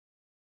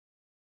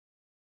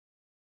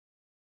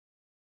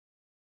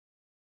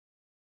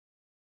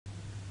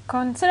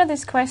Consider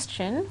this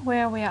question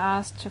where we are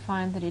asked to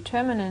find the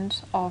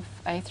determinant of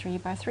a 3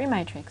 by 3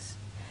 matrix.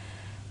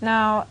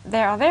 Now,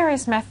 there are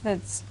various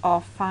methods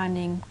of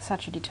finding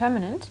such a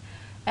determinant,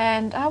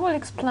 and I will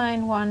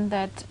explain one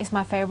that is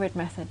my favorite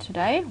method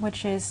today,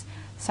 which is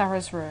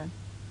Sarrus Rule.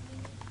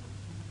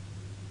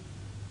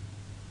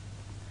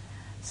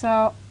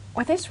 So,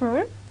 with this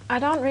rule, I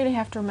don't really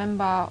have to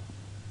remember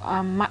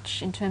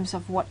much in terms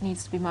of what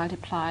needs to be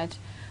multiplied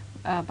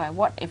by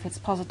what, if it's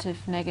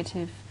positive,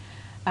 negative,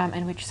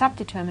 and which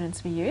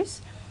sub-determinants we use.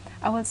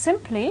 I will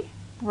simply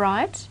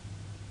write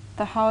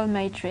the whole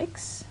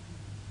matrix,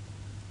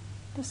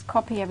 just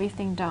copy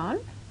everything down,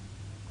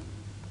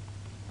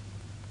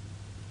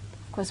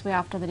 of course we're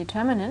after the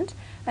determinant,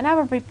 and I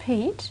will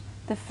repeat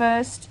the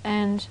first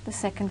and the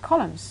second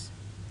columns.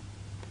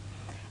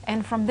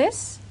 And from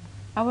this,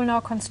 I will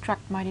now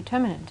construct my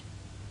determinant.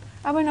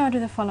 I will now do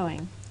the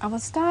following. I will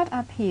start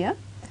up here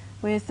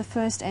with the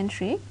first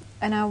entry,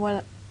 and I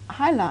will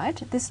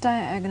highlight this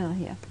diagonal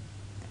here.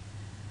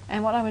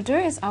 And what I will do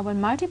is I will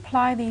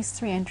multiply these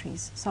three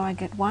entries. So I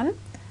get 1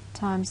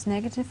 times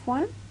negative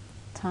 1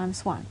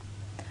 times 1.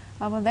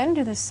 I will then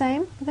do the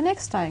same with the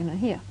next diagonal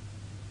here.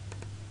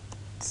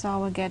 So I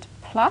will get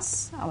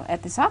plus, I will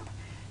add this up,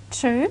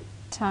 2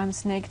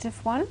 times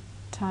negative 1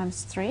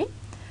 times 3.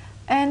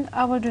 And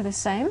I will do the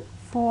same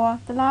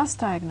for the last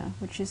diagonal,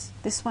 which is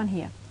this one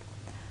here.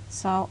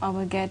 So I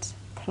will get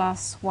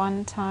plus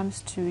 1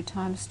 times 2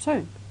 times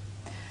 2.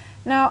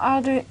 Now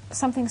I'll do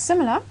something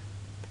similar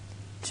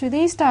to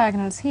these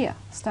diagonals here,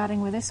 starting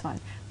with this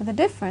one, with the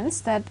difference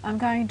that I'm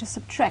going to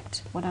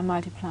subtract what I'm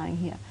multiplying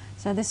here.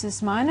 So this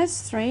is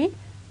minus 3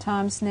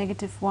 times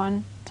negative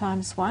 1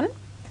 times 1,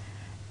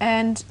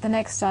 and the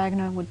next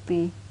diagonal would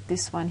be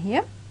this one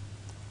here.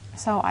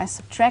 So I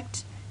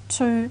subtract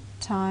 2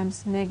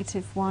 times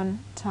negative 1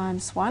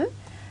 times 1,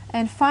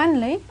 and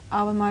finally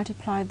I will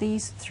multiply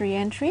these three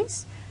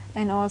entries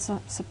and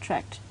also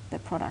subtract the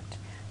product.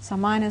 So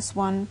minus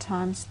 1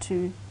 times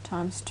 2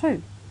 times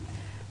 2.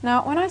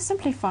 Now when I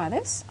simplify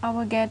this, I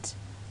will get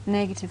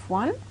negative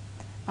 1,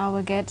 I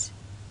will get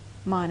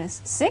minus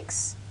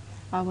 6,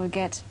 I will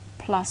get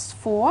plus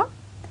 4,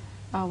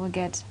 I will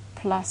get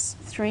plus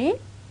 3,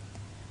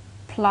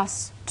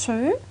 plus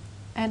 2,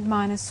 and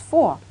minus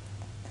 4.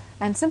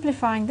 And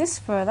simplifying this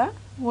further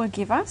will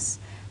give us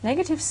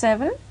negative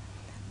 7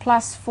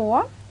 plus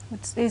 4,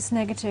 which is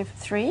negative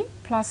 3,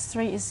 plus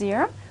 3 is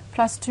 0,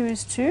 plus 2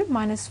 is 2,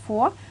 minus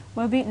 4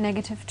 will be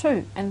negative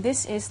 2. And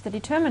this is the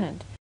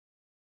determinant.